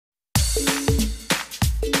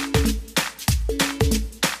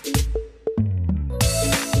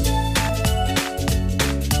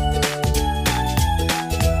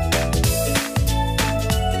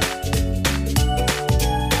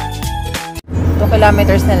2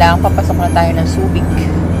 kilometers na lang, papasok na tayo ng SUBIC.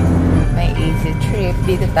 May easy trip.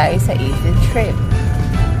 Dito tayo sa easy trip.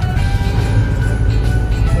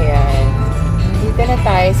 Ayan. Dito na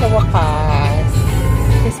tayo sa wakas.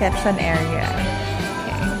 Reception area.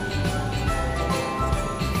 Okay.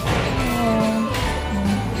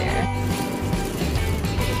 There.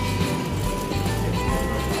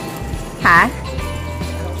 Ha?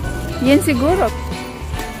 Yan siguro.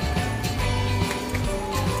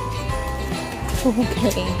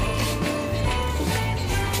 Okay.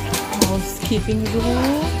 Housekeeping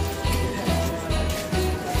room.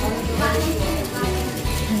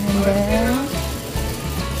 And then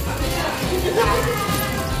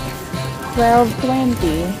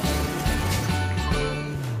 12:20.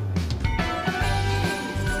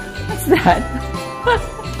 What's that?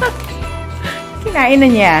 Kinain na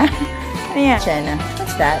niya. Ano yan? Siya.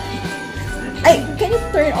 What's that? Ay, can you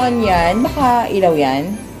turn on yan? Baka ilaw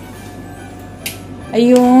yan.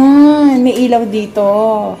 Ayun, may ilaw dito.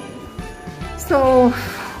 So,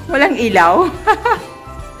 walang ilaw.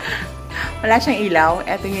 Wala siyang ilaw.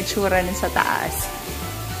 Ito yung itsura nun sa taas.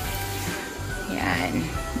 Yan.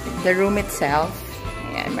 The room itself.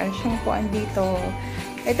 Yan, meron siyang kuwan dito.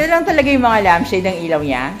 Ito lang talaga yung mga lampshade ng ilaw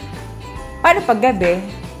niya. Paano pag gabi?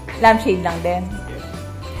 Lampshade lang din.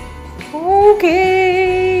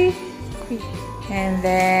 Okay. And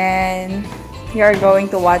then you're going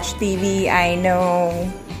to watch TV, I know.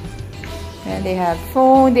 And they have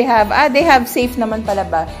phone, they have safe naman pala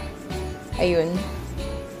ba? Ayun.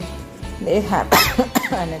 They have,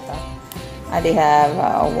 ano to? They have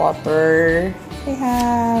water. They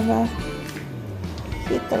have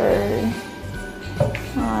heater.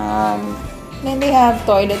 Then they have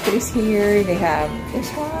toiletries here. They have this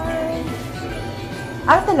one.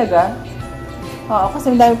 Talaga? Oo,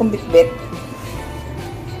 kasi madami kong bit-bit.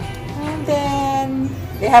 Then,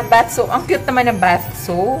 they have bath soap. Ang cute naman ng bath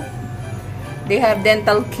soap. They have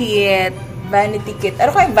dental kit, vanity kit.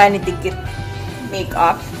 Ano kaya vanity kit?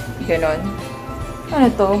 Makeup. Ganon. Ano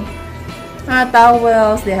to?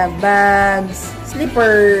 Towels. They have bags,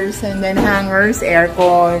 slippers, and then hangers,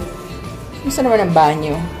 aircon. Gusto naman ang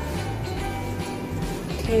banyo.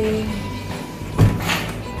 Okay.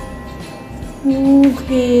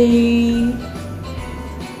 Okay.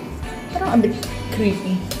 Parang a bit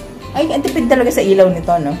creepy. Ay, ang tipid talaga sa ilaw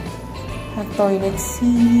nito, no? Have toilet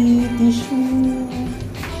seat, tissue.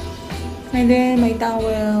 And then, may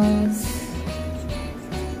towels.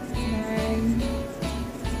 Yan.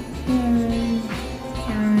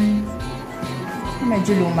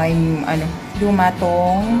 Medyo luma yung, luma na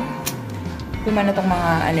tong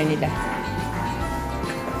mga, nila.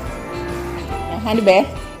 Ano ba?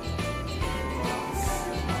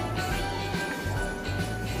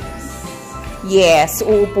 Yes,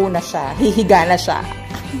 uupo na siya. Hihiga na siya.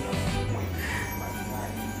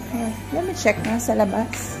 Let me check nga sa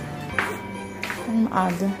labas. Ang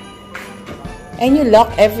maaga. And you lock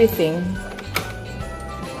everything.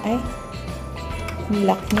 Ay.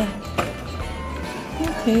 Lock niya.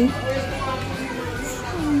 Okay.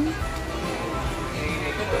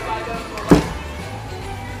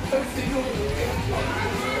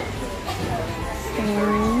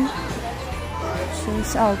 So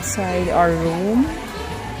it's outside our room.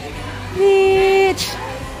 Beach!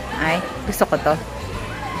 Ay, gusto ko to.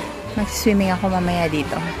 Mag-swimming ako mamaya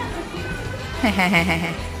dito.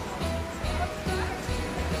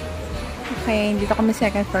 Okay, dito kami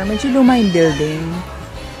second floor. Medyo luma yung building.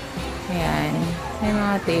 Ayan. May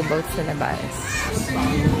mga tables sa labas.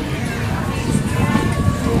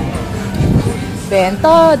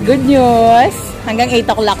 Bentot! Good news! Hanggang 8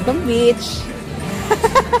 o'clock tong beach.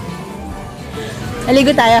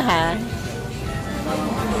 Naligo tayo, ha?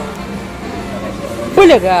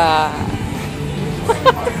 Hulaga!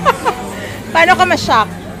 Paano ka ma-shock?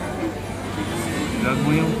 Vlog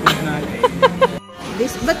mo yung food natin.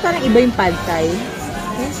 Ba't parang iba yung pad thai?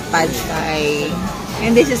 This is pad thai.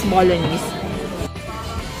 And this is bolognese.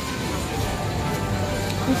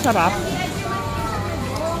 Masarap.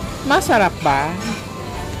 Masarap ba?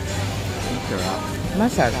 Masarap.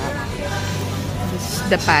 Masarap. This is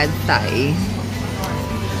the pad thai.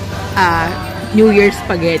 New Year's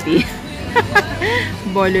spaghetti.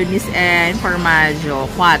 Bolognese and formaggio.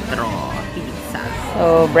 4 pizza.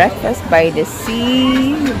 So, breakfast by the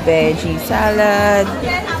sea. Veggie salad.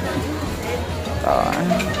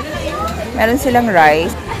 Meron silang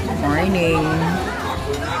rice. Morning.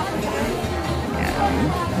 Ayan.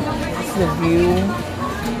 This is the view.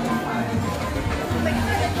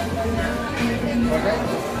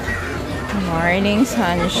 Morning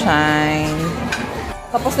sunshine.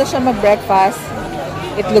 Tapos na siya mag-breakfast.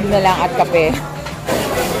 Itlog na lang at kape.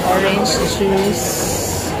 Orange juice.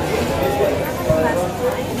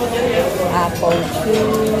 Apple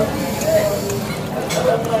juice.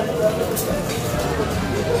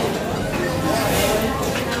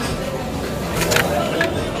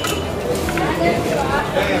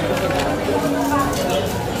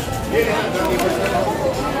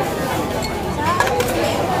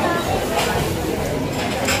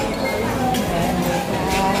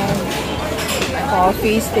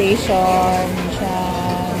 Coffee station,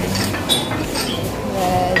 jam,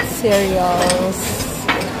 with cereals,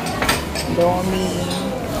 domi,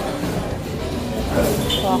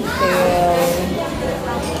 cocktail,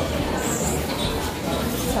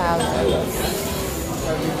 salads.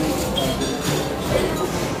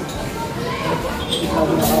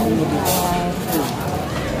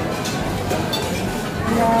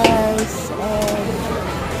 Rice and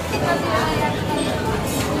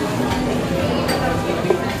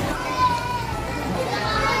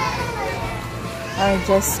I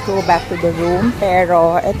just go back to the room.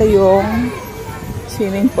 Pero, ito yung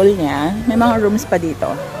swimming pool niya. May mga rooms pa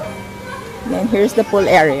dito. Then, here's the pool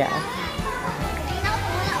area.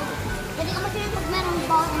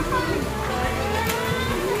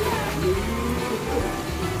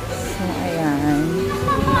 So, ayan.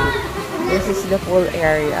 This is the pool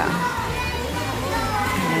area.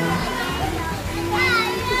 Ayan.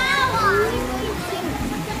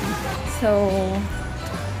 So,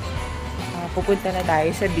 pupunta na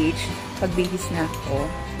tayo sa beach. Pagbihis na ako.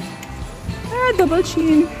 Double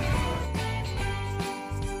chin.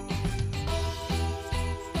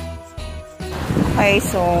 Okay,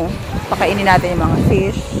 so, pakainin natin yung mga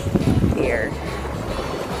fish here.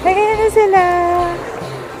 Ayan na sila.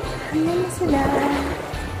 Ayan na sila.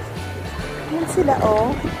 Ayan sila,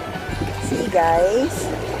 oh. See, guys.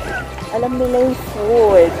 Alam nila yung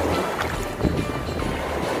food.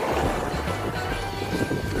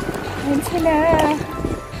 Ayan sila.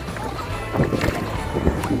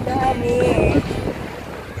 Ang dami.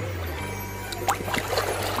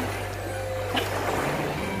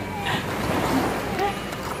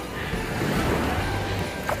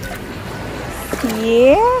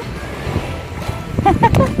 Yeah.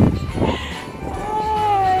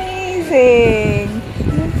 Amazing.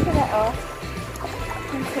 Ayan sila, oh.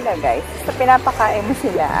 Ayan sila, guys. So, pinapakain mo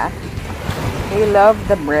sila. They love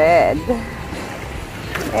the bread.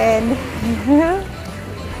 And, yan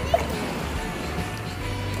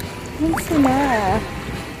sila.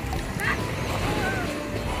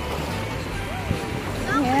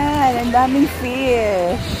 Yan, ang daming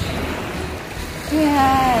fish.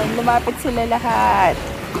 Yan, lumapit sila lahat.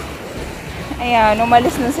 Ayan,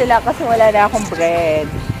 umalis na sila kasi wala na akong bread.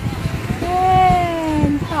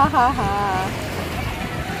 Yan, ha ha ha.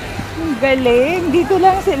 Ang galing, dito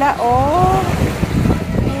lang sila, oh.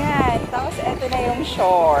 Tapos, eto na yung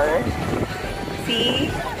shore.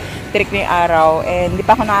 See? Trick na yung araw. And, hindi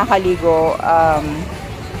pa ako nakakaligo.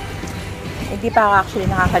 Hindi pa ako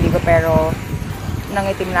actually nakakaligo. Pero,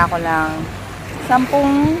 nangitim na ako ng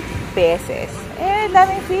 10 beses. Eh,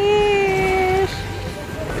 daming fish!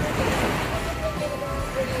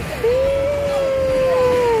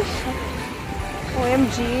 Fish!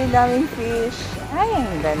 OMG, daming fish. Ay,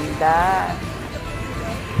 ang ganda.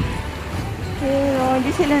 Pero,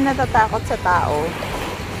 hindi sila natatakot sa tao.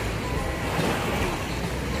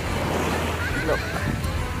 Look.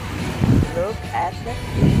 Look at the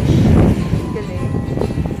fish. Galing.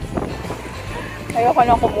 Ayoko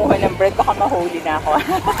nang kumuha ng bread. Baka mahuli na ako.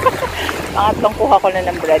 Pangatlong kuha ko na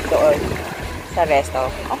ng bread doon sa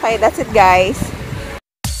resto. Okay, that's it, guys.